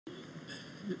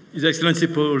His Excellency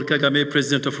Paul Kagame,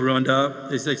 President of Rwanda,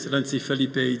 His Excellency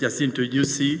Felipe Jacinto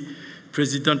Nyusi,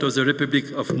 President of the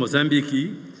Republic of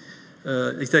Mozambique,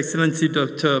 His Excellency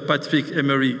Dr. Patrick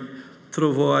Emery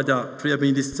Trovoada, Prime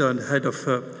Minister and Head of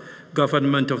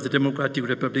Government of the Democratic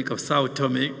Republic of Sao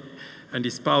Tome, and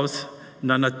his spouse,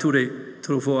 Nana Toure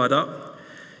Trovoada,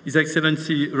 His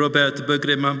Excellency Robert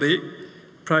Begre Mambe,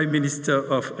 Prime Minister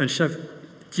of and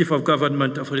Chief of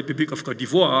Government of the Republic of Côte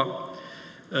d'Ivoire,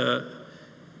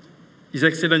 His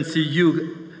Excellency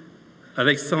Hugh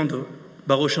Alexandre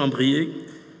Barrot-Chambrier,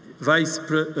 Vice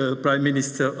Prime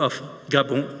Minister of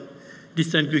Gabon,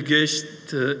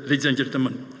 distinguished ladies and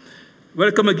gentlemen.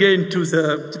 Welcome again to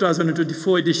the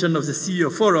 2024 edition of the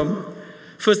CEO Forum.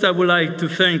 First, I would like to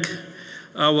thank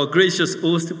our gracious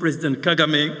host, President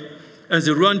Kagame, and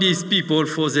the Rwandese people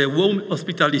for their warm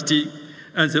hospitality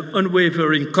and the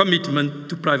unwavering commitment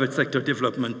to private sector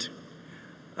development.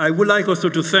 I would like also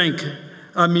to thank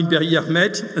Amin Berry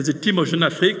Ahmed and the team of Jeune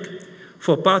Afrique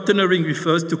for partnering with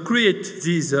us to create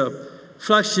this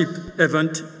flagship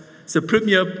event, the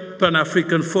premier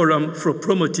Pan-African Forum for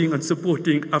promoting and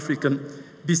supporting African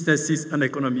businesses and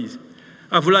economies.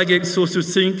 I would like also to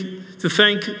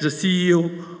thank the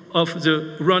CEO of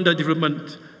the Rwanda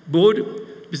Development Board,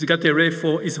 Mr. Gatere,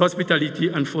 for his hospitality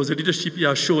and for the leadership he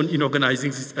has shown in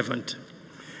organizing this event.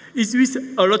 It's with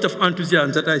a lot of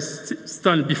enthusiasm that I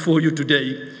stand before you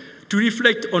today to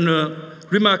reflect on a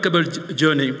remarkable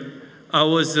journey. I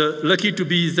was lucky to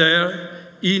be there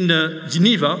in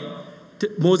Geneva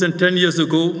more than 10 years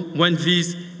ago when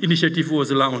this initiative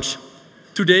was launched.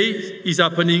 Today is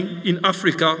happening in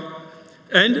Africa,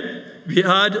 and we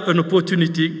had an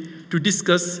opportunity to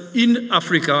discuss in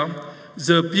Africa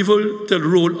the pivotal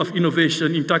role of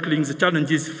innovation in tackling the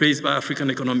challenges faced by African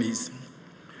economies.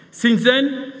 Since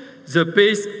then, the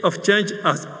pace of change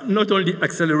has not only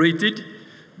accelerated,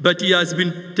 but it has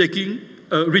been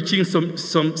reaching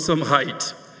some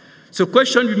height. So the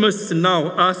question we must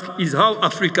now ask is how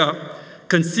Africa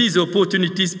can seize the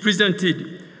opportunities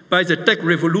presented by the tech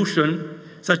revolution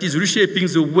that is reshaping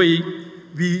the way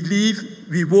we live,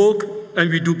 we work, and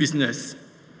we do business.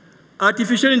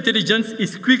 Artificial intelligence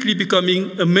is quickly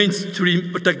becoming a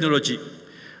mainstream technology,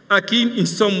 akin in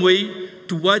some way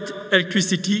to what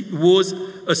electricity was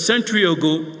a century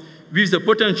ago, with the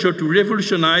potential to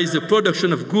revolutionize the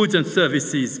production of goods and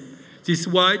services. This is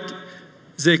what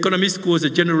the economists call the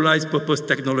generalized purpose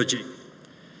technology.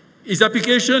 Its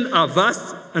applications are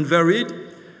vast and varied,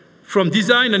 from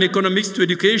design and economics to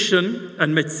education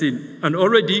and medicine, and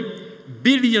already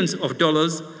billions of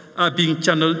dollars are being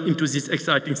channeled into this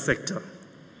exciting sector.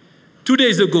 2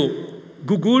 days ago,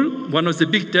 Google, one of the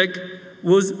big tech,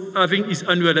 was having its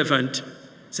annual event.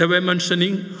 They were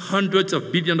mentioning hundreds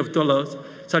of billions of dollars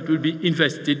that will be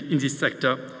invested in this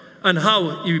sector and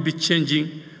how it will be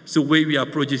changing the way we are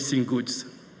producing goods.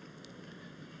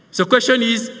 The question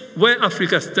is where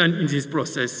Africa stands in this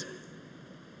process.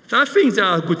 So I think there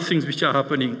are good things which are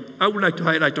happening. I would like to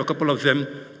highlight a couple of them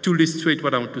to illustrate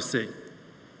what I want to say.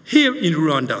 Here in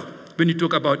Rwanda, when you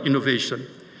talk about innovation,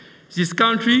 this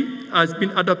country has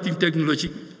been adopting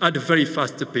technology at a very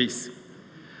fast pace.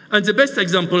 And the best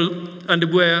example, and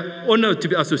we're honored to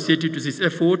be associated with this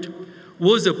effort,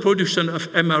 was the production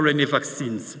of mRNA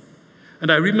vaccines.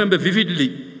 And I remember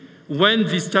vividly when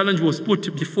this challenge was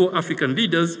put before African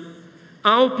leaders,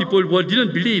 how people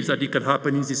didn't believe that it could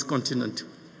happen in this continent.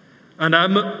 And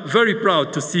I'm very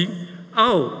proud to see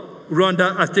how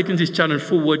Rwanda has taken this challenge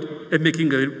forward and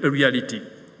making a reality.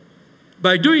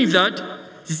 By doing that,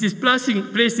 this is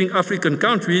placing African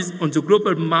countries on the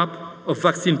global map of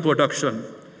vaccine production,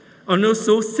 and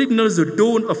also signals the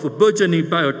dawn of a burgeoning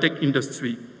biotech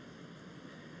industry.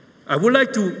 I would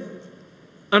like to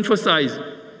emphasize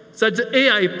that the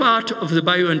AI part of the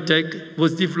BioNTech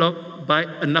was developed by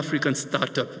an African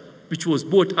startup, which was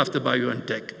bought after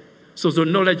BioNTech. So the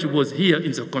knowledge was here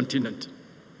in the continent.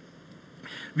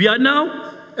 We are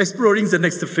now exploring the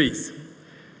next phase.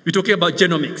 We're talking about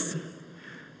genomics.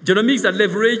 Genomics that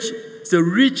leverage the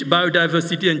rich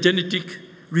biodiversity and genetic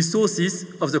resources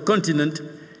of the continent,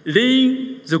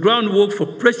 laying the groundwork for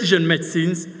precision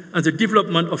medicines and the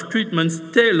development of treatments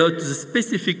tailored to the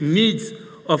specific needs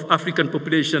of African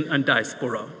population and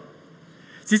diaspora.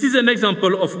 This is an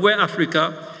example of where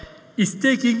Africa is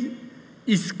taking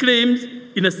its claims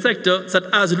in a sector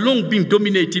that has long been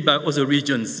dominated by other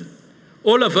regions.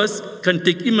 All of us can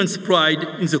take immense pride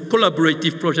in the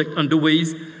collaborative project underway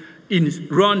in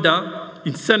Rwanda,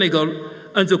 in Senegal,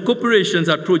 and the corporations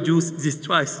that produce these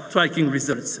striking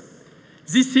results.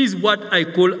 This is what I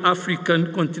call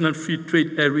African Continental Free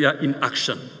Trade Area in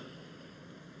action.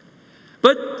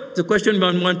 But the question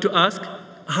I want to ask,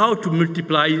 how to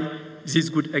multiply this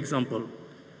good example.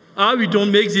 How we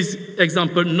don't make this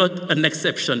example not an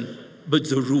exception, but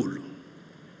the rule.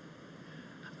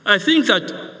 I think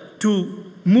that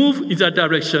to move in that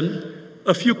direction,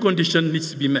 a few conditions need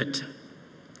to be met.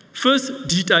 First,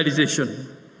 digitalization.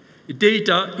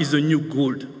 Data is the new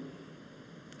gold.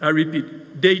 I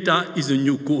repeat, data is the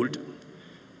new gold.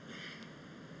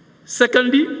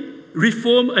 Secondly,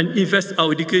 reform and invest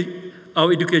our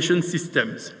education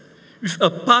systems with a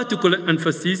particular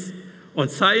emphasis on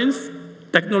science,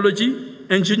 technology,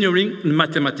 engineering, and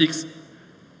mathematics,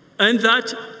 and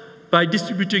that by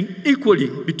distributing equally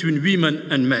between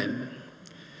women and men.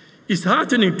 It's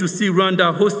heartening to see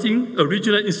Rwanda hosting a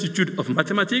regional institute of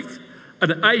mathematics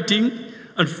and IT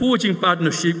and forging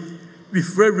partnership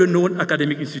with well-renowned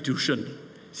academic institutions.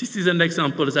 This is an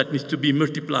example that needs to be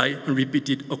multiplied and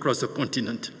repeated across the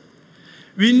continent.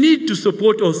 We need to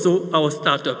support also our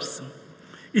startups.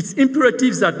 It's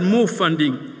imperative that more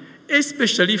funding,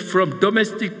 especially from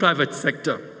domestic private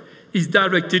sector, is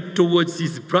directed towards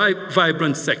this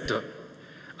vibrant sector.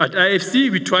 At IFC,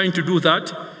 we're trying to do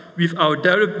that with our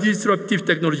Disruptive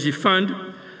Technology Fund,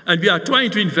 and we are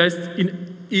trying to invest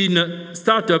in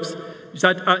startups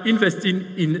that are investing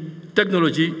in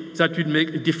technology that will make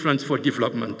a difference for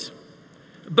development.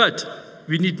 But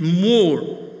we need more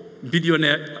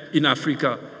billionaires in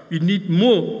Africa. We need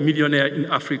more millionaires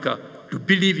in Africa to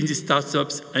believe in these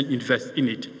startups and invest in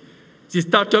it. These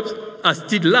startups are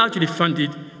still largely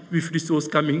funded with resources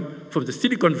coming from the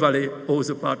Silicon Valley or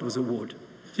other part of the world.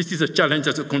 This is a challenge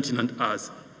that the continent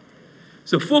has.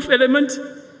 The fourth element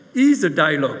is the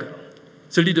dialogue,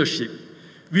 the leadership.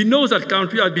 We know that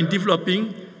countries have been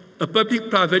developing a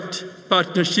public-private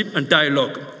partnership and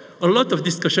dialogue. A lot of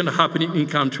discussion are happening in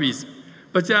countries,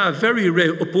 but there are very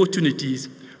rare opportunities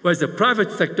where the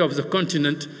private sector of the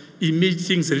continent is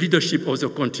meeting the leadership of the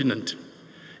continent.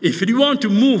 If we want to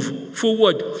move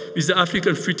forward with the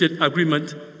African Free Trade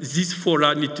Agreement, these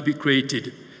fora need to be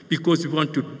created because we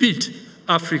want to build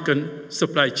African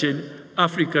supply chain,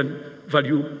 African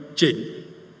value chain.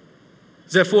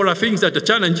 Therefore, I think that the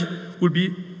challenge will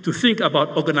be to think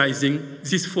about organizing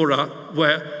this fora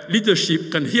where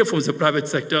leadership can hear from the private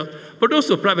sector, but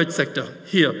also private sector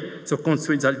hear the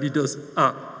constraints that leaders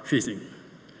are facing.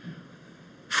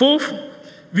 Fourth,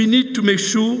 we need to make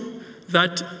sure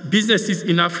that businesses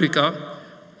in Africa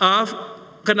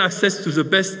can access to the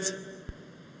best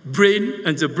brain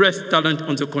and the best talent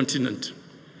on the continent.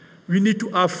 We need to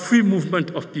have free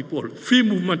movement of people, free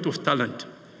movement of talent.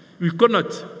 We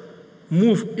cannot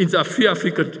move in the Free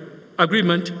African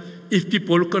Agreement if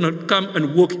people cannot come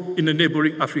and work in the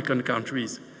neighboring African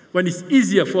countries, when it's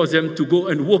easier for them to go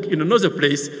and work in another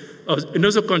place, or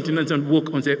another continent, and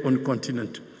work on their own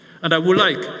continent. And I would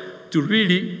like to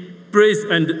really praise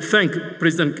and thank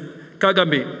President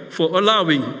Kagame for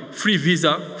allowing free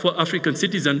visa for African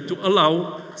citizens to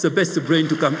allow the best brain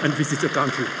to come and visit the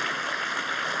country.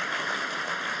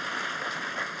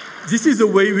 This is the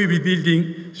way we will be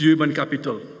building the human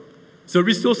capital. The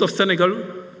resource of Senegal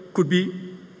could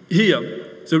be here.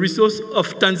 The resource of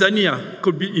Tanzania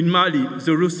could be in Mali.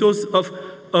 The resource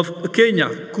of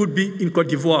Kenya could be in Côte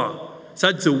d'Ivoire.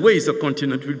 That's the way the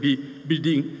continent will be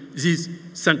building this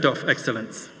center of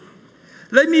excellence.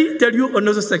 Let me tell you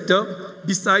another sector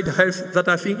beside health that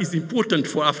I think is important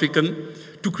for Africans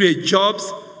to create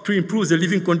jobs, to improve the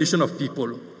living condition of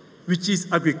people, which is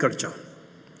agriculture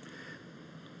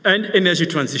and energy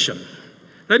transition.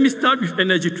 Let me start with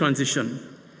energy transition.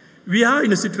 We are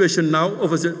in a situation now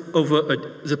over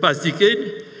the past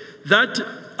decade that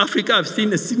Africa has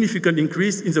seen a significant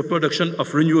increase in the production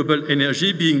of renewable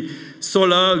energy, being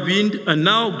solar, wind, and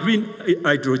now green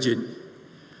hydrogen.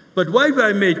 But while we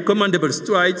have made commendable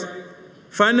strides,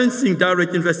 financing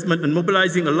direct investment and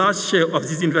mobilizing a large share of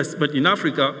this investment in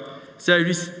Africa, there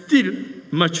is still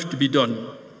much to be done.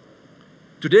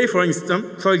 Today, for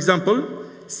example,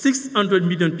 600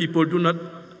 million people do not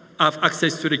have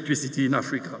access to electricity in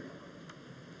Africa.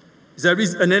 There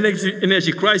is an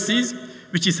energy crisis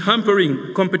which is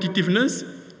hampering competitiveness,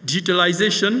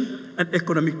 digitalization, and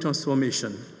economic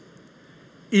transformation.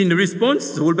 In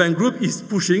response, the World Bank Group is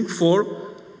pushing for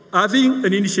having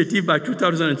an initiative by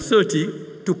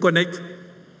 2030 to connect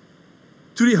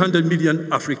 300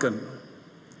 million Africans.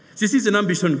 This is an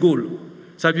ambitious goal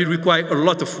that will require a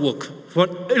lot of work for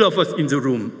all of us in the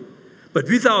room. But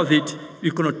without it,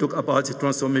 we cannot talk about the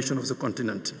transformation of the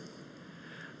continent.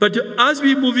 But as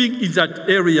we're moving in that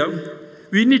area,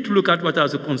 we need to look at what are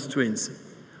the constraints.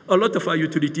 A lot of our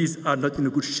utilities are not in a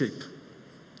good shape,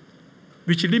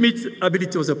 which limits the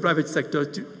ability of the private sector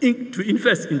to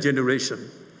invest in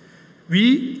generation.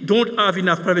 We don't have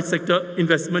enough private sector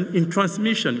investment in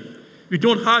transmission. We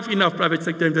don't have enough private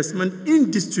sector investment in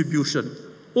distribution.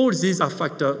 All these are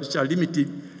factors which are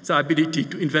limiting the ability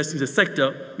to invest in the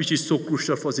sector, which is so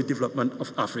crucial for the development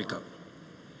of Africa.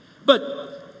 But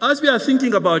as we are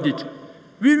thinking about it,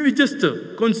 we will be just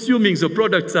consuming the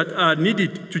products that are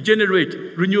needed to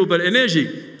generate renewable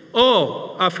energy,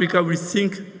 or Africa will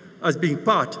think as being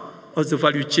part of the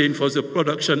value chain for the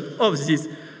production of these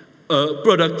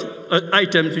product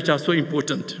items which are so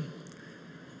important.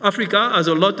 Africa has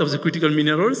a lot of the critical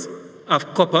minerals,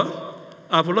 have copper,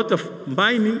 have a lot of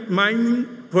mining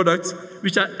products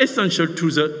which are essential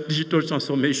to the digital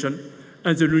transformation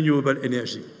and the renewable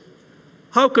energy.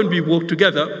 How can we work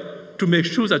together to make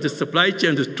sure that the supply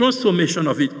chain, the transformation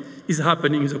of it is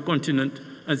happening in the continent,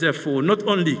 and therefore not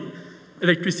only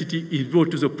electricity is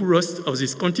brought to the poorest of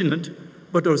this continent,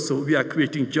 but also we are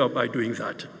creating jobs by doing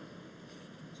that.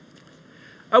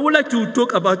 I would like to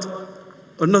talk about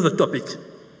another topic,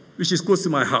 which is close to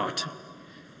my heart.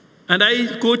 And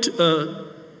I quote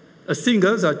a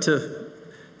singer that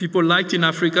people liked in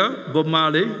Africa, Bob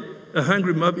Marley, "A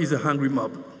hungry mob is a hungry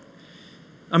mob."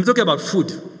 I'm talking about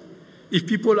food. If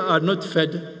people are not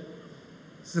fed,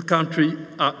 the country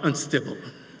are unstable.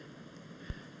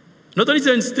 Not only is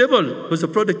it unstable, but the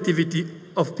productivity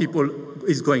of people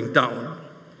is going down.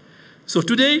 So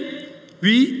today,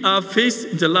 we are faced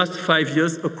in the last 5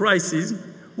 years a crisis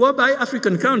whereby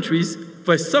African countries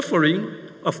were suffering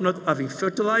of not having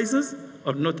fertilizers,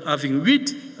 of not having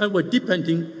wheat, and were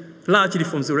depending largely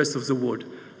from the rest of the world.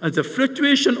 And the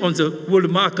fluctuation on the world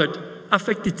market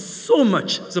affected so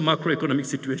much the macroeconomic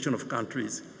situation of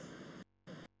countries.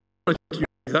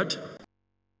 That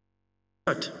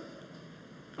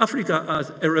Africa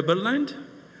has arable land,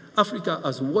 Africa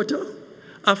has water,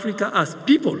 Africa has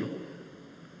people.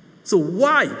 So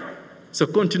why the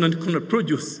continent cannot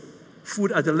produce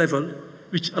food at a level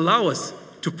which allow us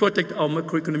to protect our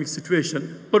macroeconomic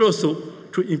situation, but also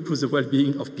to improve the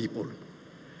well-being of people?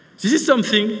 This is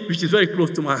something which is very close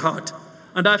to my heart,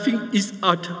 and I think is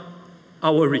at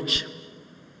our reach.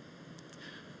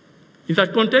 In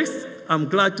that context, I'm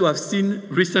glad to have seen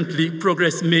recently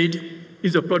progress made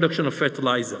in the production of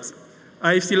fertilizers.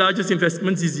 IFC's largest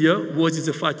investment this year was in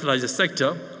the fertilizer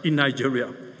sector in Nigeria.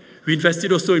 We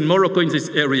invested also in Morocco in this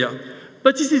area.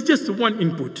 But this is just one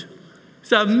input.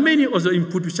 There are many other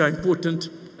inputs which are important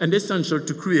and essential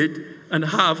to create and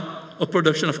have a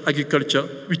production of agriculture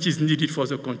which is needed for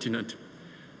the continent.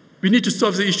 We need to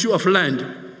solve the issue of land.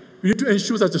 We need to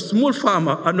ensure that the small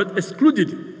farmers are not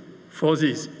excluded for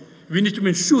this. We need to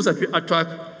make sure that we attract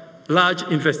large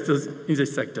investors in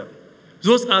this sector.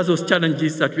 Those are those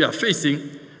challenges that we are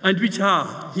facing and which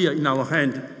are here in our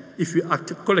hand if we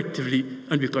act collectively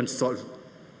and we can solve.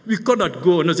 We cannot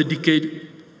go another decade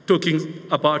talking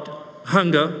about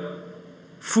hunger,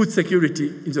 food security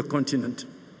in the continent.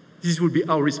 This will be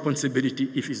our responsibility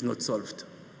if it's not solved.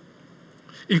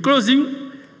 In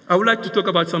closing, I would like to talk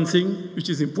about something which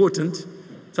is important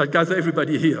that gathers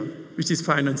everybody here, which is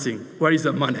financing. Where is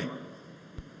the money?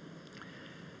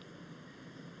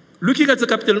 Looking at the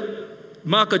capital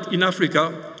market in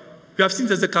Africa, we have seen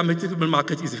that the capital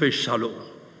market is very shallow.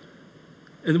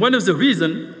 And one of the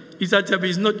reasons is that there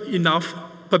is not enough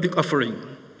public offering.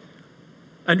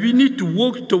 And we need to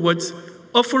work towards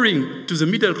offering to the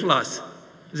middle class,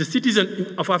 the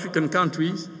citizens of African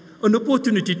countries, an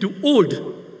opportunity to hold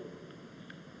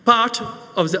part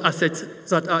of the assets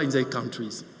that are in their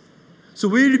countries. So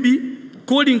we will be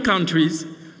calling countries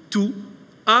to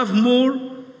have more,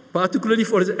 particularly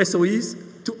for the SOEs,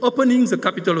 to opening the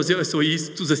capital of the SOEs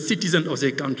to the citizens of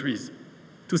their countries.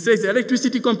 To say the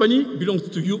electricity company belongs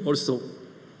to you also.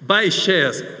 Buy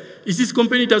shares. If this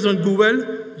company doesn't do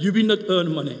well, you will not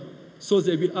earn money. So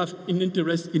they will have an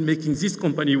interest in making this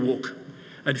company work.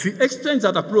 And if we extend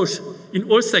that approach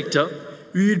in all sectors,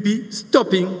 we will be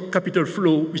stopping capital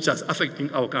flow, which is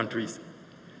affecting our countries.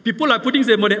 People are putting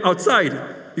their money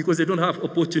outside because they don't have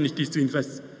opportunities to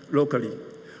invest locally.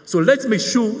 So let's make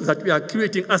sure that we are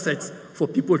creating assets for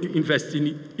people to invest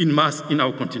in mass in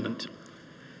our continent.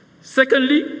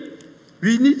 Secondly,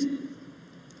 we need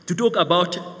to talk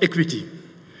about equity.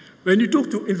 When you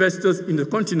talk to investors in the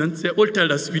continent, they all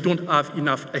tell us we don't have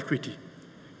enough equity.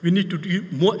 We need to do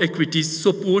more equity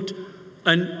support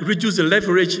and reduce the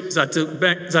leverage that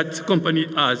the company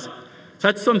has.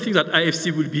 That's something that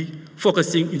IFC will be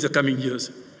focusing in the coming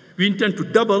years. We intend to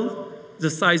double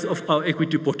the size of our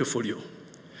equity portfolio.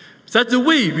 That's the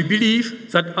way we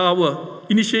believe that our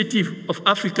initiative of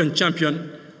African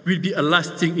Champion will be a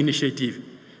lasting initiative.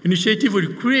 Initiative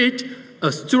will create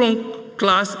a strong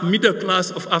class, middle class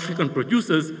of African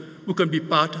producers who can be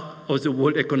part of the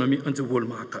world economy and the world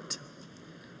market.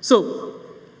 So,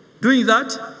 doing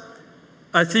that,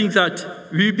 I think that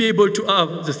we'll be able to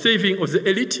have the saving of the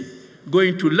elite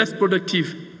going to less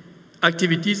productive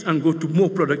activities and go to more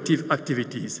productive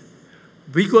activities,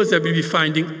 because they will be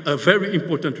finding a very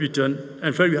important return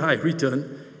and very high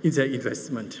return in their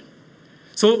investment.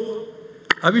 So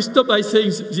I will stop by saying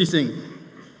this thing.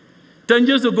 10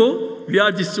 years ago, we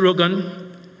had this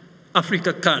slogan,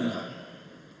 Africa can.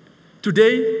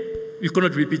 Today, we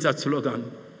cannot repeat that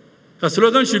slogan. The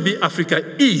slogan should be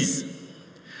Africa is.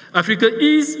 Africa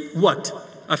is what?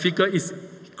 Africa is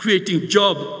creating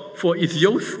jobs for its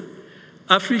youth.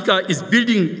 Africa is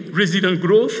building resilient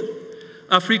growth.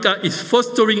 Africa is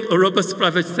fostering a robust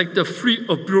private sector free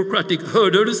of bureaucratic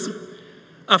hurdles.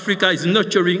 Africa is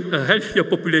nurturing a healthier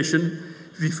population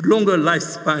with longer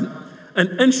lifespan and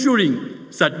ensuring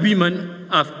that women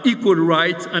have equal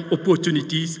rights and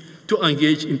opportunities to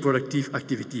engage in productive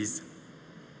activities.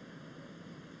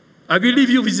 I will leave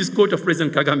you with this quote of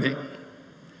President Kagame.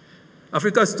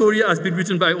 Africa's story has been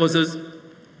written by others.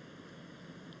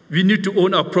 We need to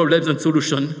own our problems and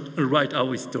solutions and write our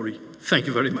history. Thank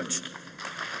you very much.